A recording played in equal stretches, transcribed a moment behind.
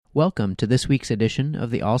Welcome to this week's edition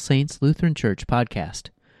of the All Saints Lutheran Church podcast.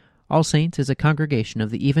 All Saints is a congregation of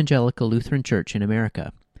the Evangelical Lutheran Church in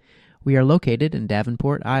America. We are located in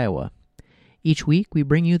Davenport, Iowa. Each week we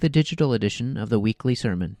bring you the digital edition of the weekly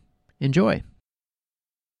sermon. Enjoy!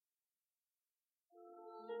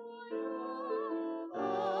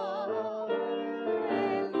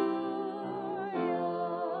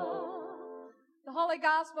 The Holy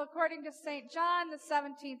Gospel according to St. John, the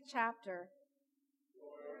 17th chapter.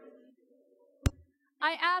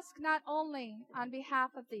 I ask not only on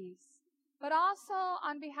behalf of these, but also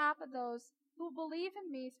on behalf of those who believe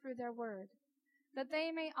in me through their word, that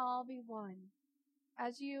they may all be one.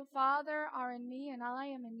 As you, Father, are in me and I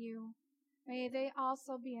am in you, may they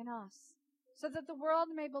also be in us, so that the world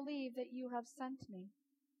may believe that you have sent me.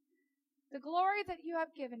 The glory that you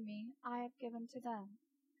have given me, I have given to them,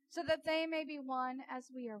 so that they may be one as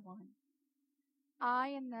we are one. I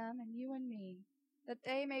in them and you in me, that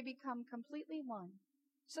they may become completely one,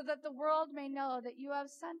 so that the world may know that you have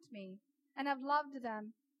sent me and have loved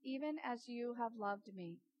them even as you have loved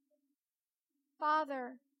me.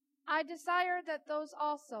 Father, I desire that those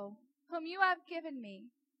also whom you have given me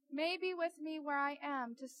may be with me where I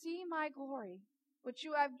am to see my glory, which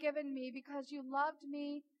you have given me because you loved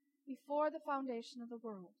me before the foundation of the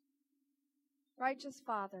world. Righteous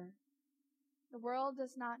Father, the world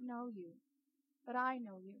does not know you, but I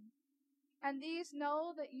know you, and these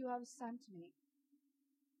know that you have sent me.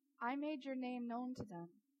 I made your name known to them,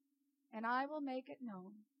 and I will make it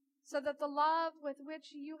known, so that the love with which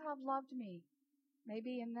you have loved me may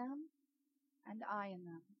be in them, and I in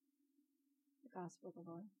them. The Gospel of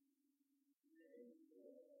the Lord.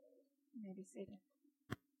 You may be seated.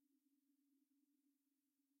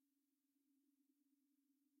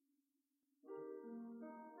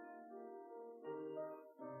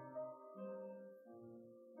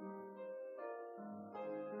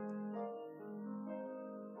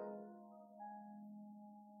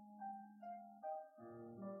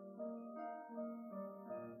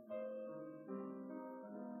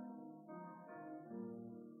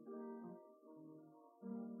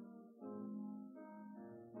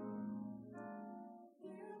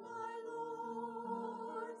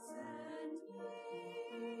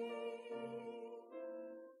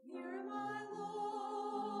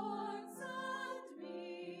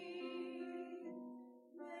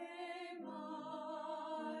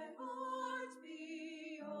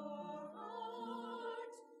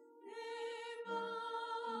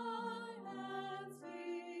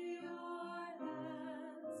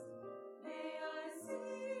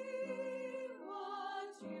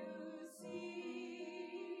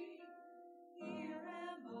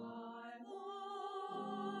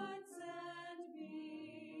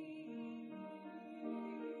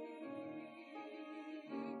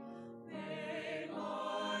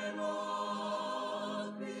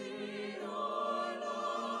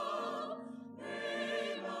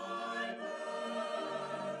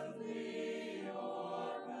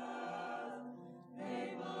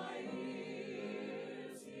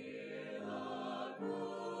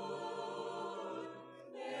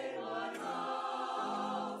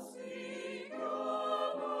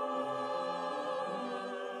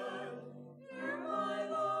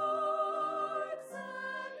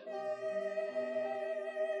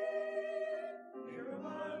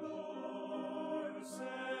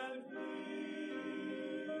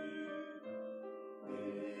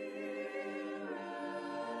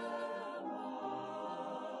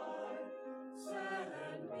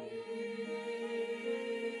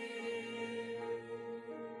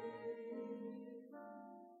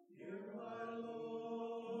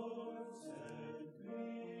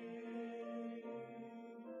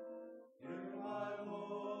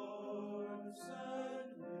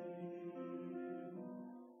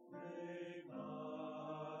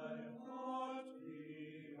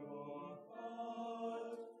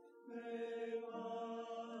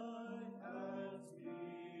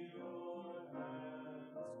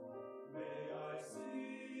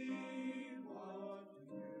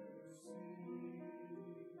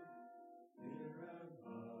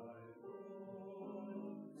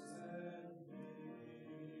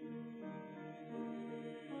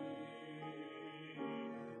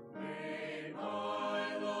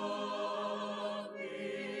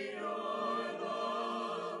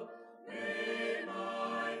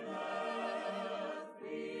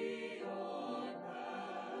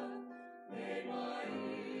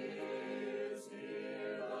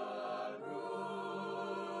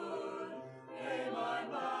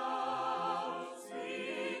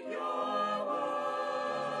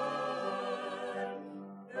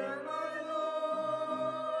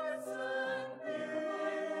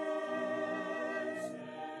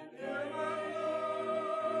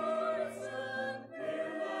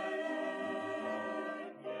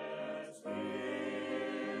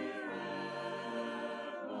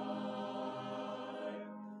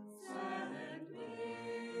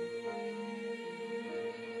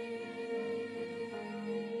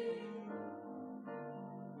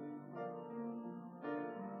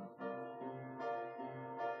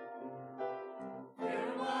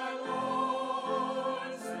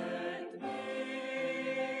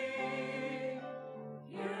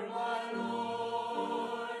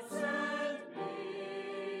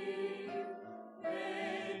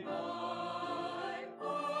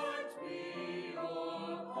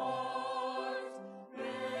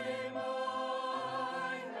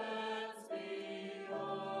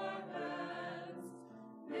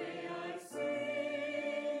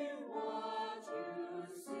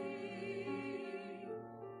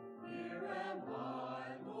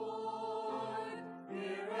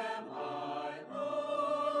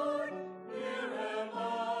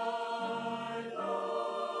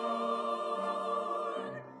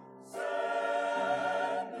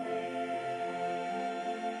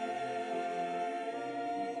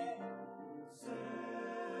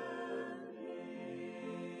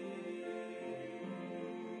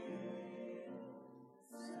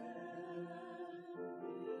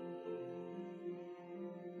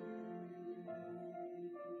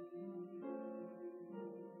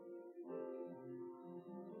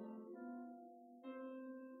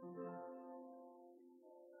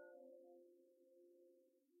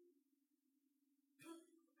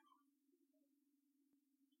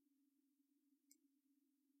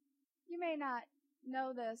 may not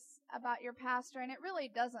know this about your pastor, and it really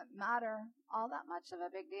doesn't matter all that much of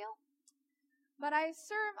a big deal, but I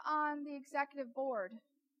serve on the executive board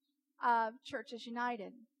of Churches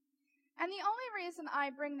United. And the only reason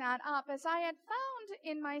I bring that up is I had found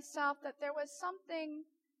in myself that there was something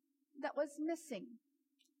that was missing.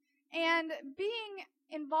 And being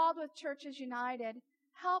involved with Churches United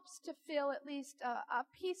helps to fill at least a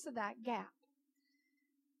piece of that gap.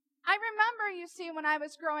 I remember, you see, when I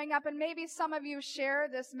was growing up, and maybe some of you share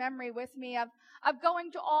this memory with me of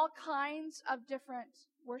going to all kinds of different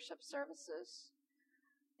worship services.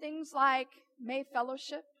 Things like May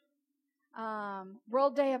Fellowship,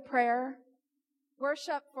 World Day of Prayer,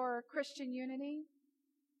 Worship for Christian Unity,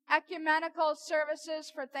 ecumenical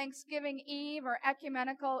services for Thanksgiving Eve or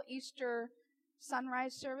ecumenical Easter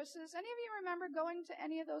sunrise services. Any of you remember going to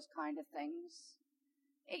any of those kind of things?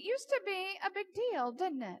 It used to be a big deal,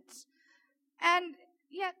 didn't it? And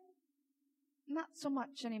yet, not so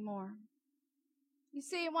much anymore. You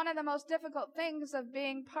see, one of the most difficult things of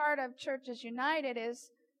being part of Churches United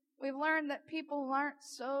is we've learned that people aren't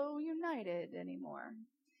so united anymore.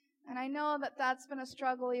 And I know that that's been a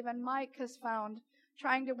struggle even Mike has found,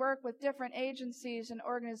 trying to work with different agencies and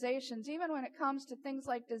organizations. Even when it comes to things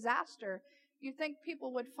like disaster, you think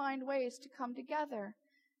people would find ways to come together.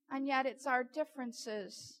 And yet it's our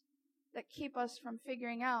differences that keep us from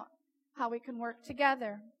figuring out how we can work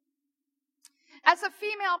together. As a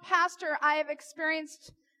female pastor, I have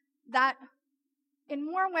experienced that in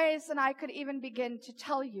more ways than I could even begin to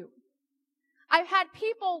tell you. I've had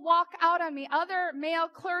people walk out on me, other male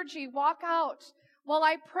clergy walk out while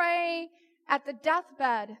I pray at the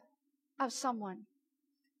deathbed of someone.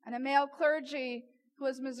 And a male clergy who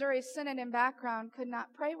was Missouri Synod in background could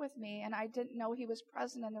not pray with me, and I didn't know he was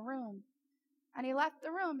present in the room. And he left the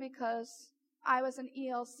room because I was an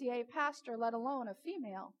ELCA pastor, let alone a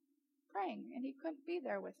female, praying, and he couldn't be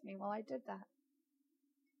there with me while I did that.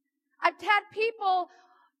 I've had people,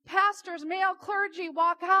 pastors, male clergy,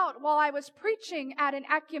 walk out while I was preaching at an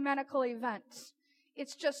ecumenical event.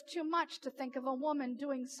 It's just too much to think of a woman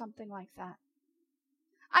doing something like that.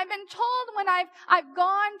 I've been told when I've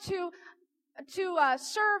gone to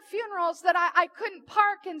serve funerals that I couldn't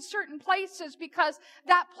park in certain places because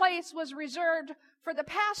that place was reserved for the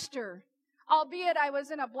pastor. Albeit I was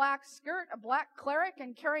in a black skirt, a black cleric,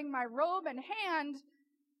 and carrying my robe in hand,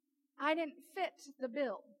 I didn't fit the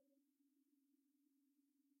bill.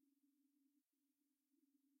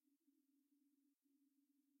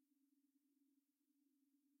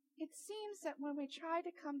 It seems that when we try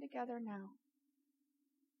to come together now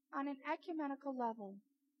on an ecumenical level,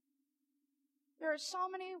 there are so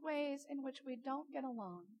many ways in which we don't get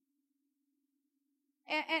along.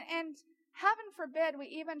 And heaven forbid we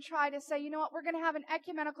even try to say, you know what, we're going to have an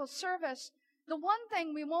ecumenical service. The one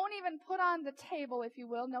thing we won't even put on the table, if you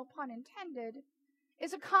will, no pun intended,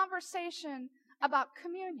 is a conversation about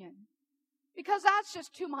communion. Because that's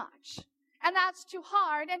just too much. And that's too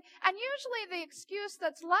hard. And usually the excuse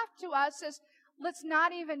that's left to us is, let's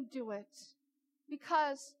not even do it.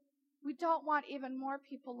 Because we don't want even more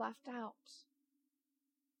people left out.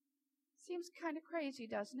 Seems kind of crazy,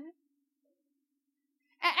 doesn't it?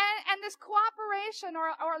 And this cooperation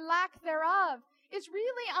or lack thereof is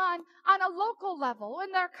really on a local level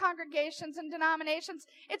in their congregations and denominations.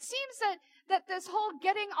 It seems that this whole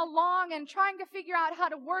getting along and trying to figure out how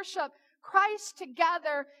to worship Christ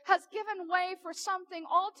together has given way for something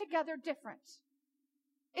altogether different.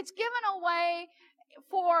 It's given a way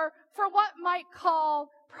for what might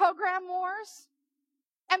call program wars.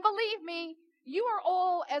 And believe me, you are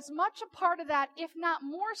all as much a part of that, if not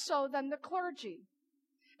more so, than the clergy.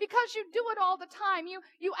 Because you do it all the time.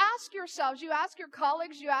 You ask yourselves, you ask your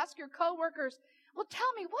colleagues, you ask your coworkers, well,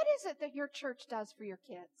 tell me, what is it that your church does for your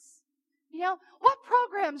kids? You know, what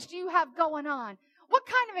programs do you have going on? What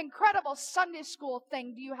kind of incredible Sunday school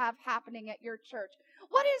thing do you have happening at your church?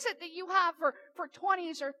 What is it that you have for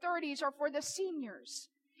 20s or 30s or for the seniors?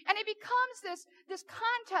 And it becomes this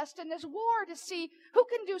contest and this war to see who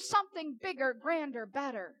can do something bigger, grander,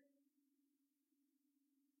 better.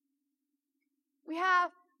 We have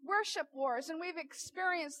worship wars, and we've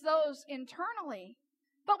experienced those internally.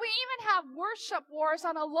 But we even have worship wars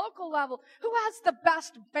on a local level. Who has the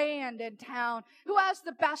best band in town? Who has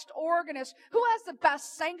the best organist? Who has the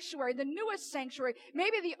best sanctuary, the newest sanctuary,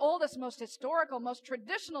 maybe the oldest, most historical, most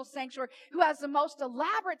traditional sanctuary? Who has the most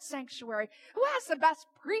elaborate sanctuary? Who has the best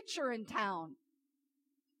preacher in town?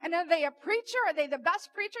 And are they a preacher? Are they the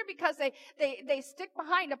best preacher because they stick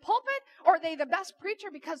behind a pulpit? Or are they the best preacher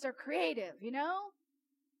because they're creative, you know?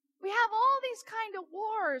 We have all these kind of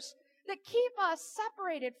wars that keep us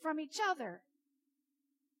separated from each other.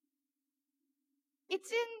 It's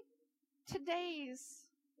in today's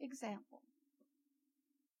example.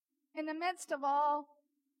 In the midst of all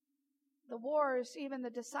the wars even the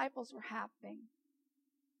disciples were having,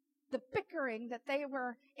 the bickering that they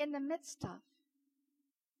were in the midst of,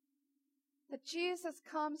 that Jesus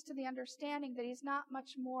comes to the understanding that he's not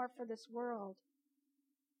much more for this world.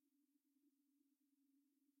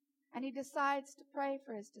 And he decides to pray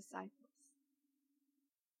for his disciples.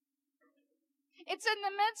 It's in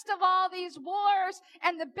the midst of all these wars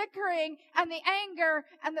and the bickering and the anger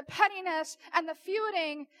and the pettiness and the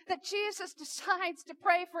feuding that Jesus decides to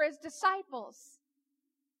pray for his disciples.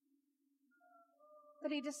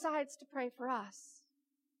 That he decides to pray for us.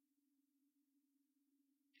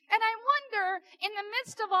 And I wonder, in the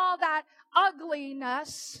midst of all that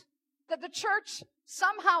ugliness that the church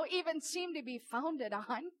somehow even seemed to be founded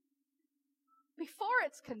on before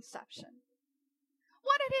its conception,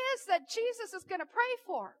 what it is that Jesus is going to pray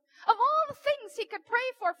for. Of all the things he could pray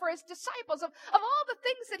for his disciples, of all the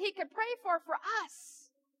things that he could pray for us,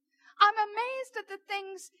 I'm amazed at the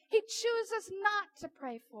things he chooses not to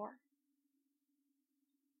pray for.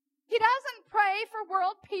 He doesn't pray for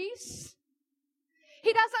world peace.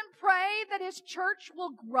 He doesn't pray that his church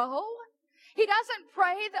will grow. He doesn't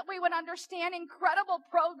pray that we would understand incredible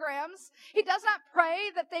programs. He does not pray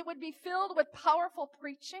that they would be filled with powerful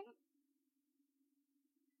preaching.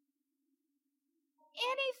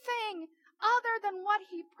 Anything other than what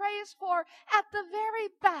he prays for at the very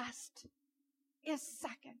best is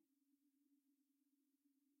second.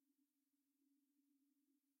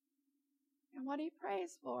 And what he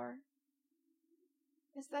prays for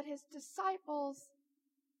is that his disciples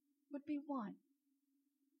would be one.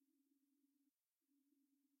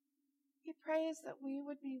 He prays that we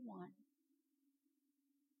would be one.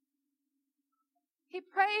 He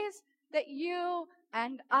prays that you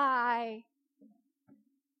and I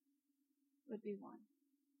would be one.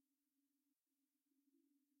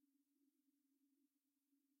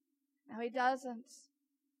 Now, he doesn't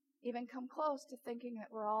even come close to thinking that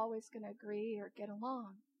we're always going to agree or get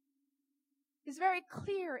along. He's very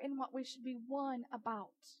clear in what we should be one about.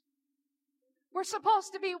 We're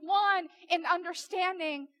supposed to be one in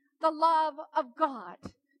understanding the love of God,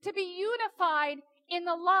 to be unified in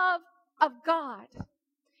the love of God.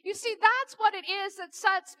 You see, that's what it is that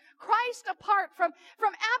sets Christ apart from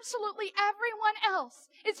absolutely everyone else,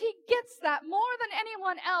 is he gets that more than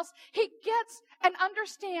anyone else. He gets and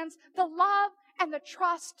understands the love and the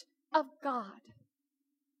trust of God.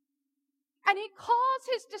 And he calls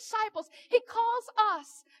his disciples, he calls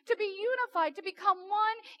us to be unified, to become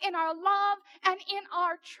one in our love and in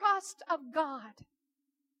our trust of God.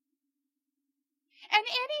 And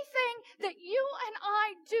anything that you and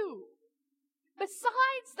I do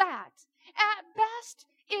besides that, at best,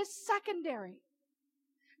 is secondary.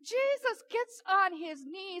 Jesus gets on his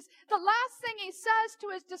knees. The last thing he says to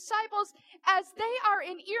his disciples as they are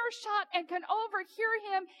in earshot and can overhear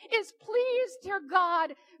him is, "Please, dear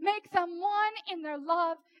God, make them one in their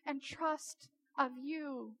love and trust of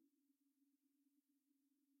you,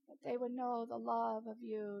 that they would know the love of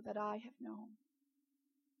you that I have known."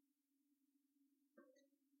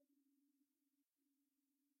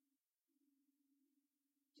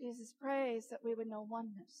 Jesus prays that we would know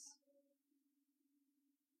oneness.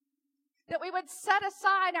 That we would set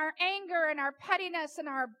aside our anger and our pettiness and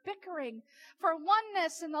our bickering for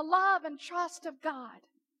oneness in the love and trust of God.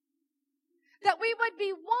 That we would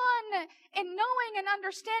be one in knowing and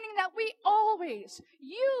understanding that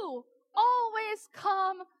you always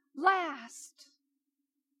come last.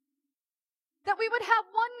 That we would have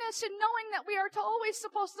oneness in knowing that we are always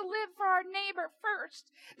supposed to live for our neighbor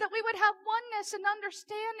first. That we would have oneness in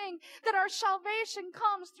understanding that our salvation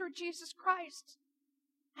comes through Jesus Christ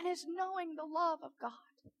and is knowing the love of God.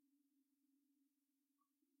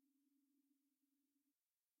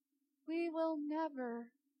 We will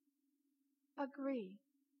never agree.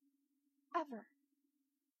 Ever.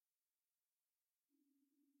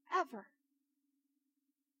 Ever.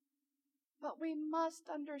 But we must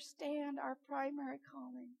understand our primary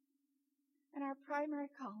calling. And our primary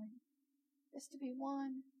calling is to be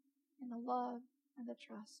one in the love and the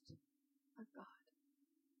trust of God.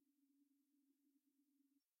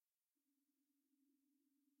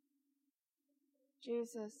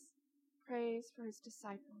 Jesus prays for his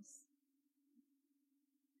disciples.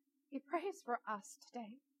 He prays for us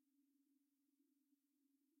today.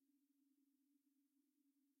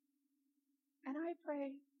 And I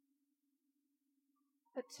pray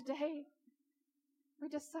that today we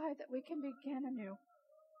decide that we can begin anew.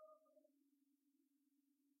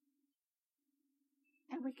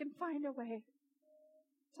 And we can find a way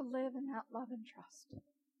to live in that love and trust.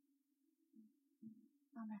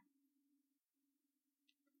 Amen.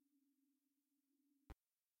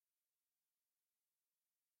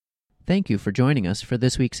 Thank you for joining us for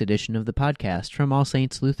this week's edition of the podcast from All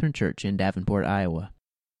Saints Lutheran Church in Davenport, Iowa.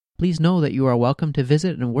 Please know that you are welcome to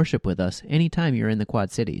visit and worship with us anytime you're in the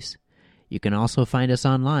Quad Cities. You can also find us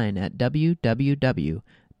online at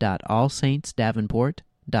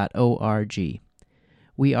www.allsaintsdavenport.org.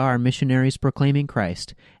 We are missionaries proclaiming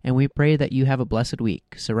Christ, and we pray that you have a blessed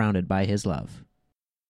week surrounded by His love.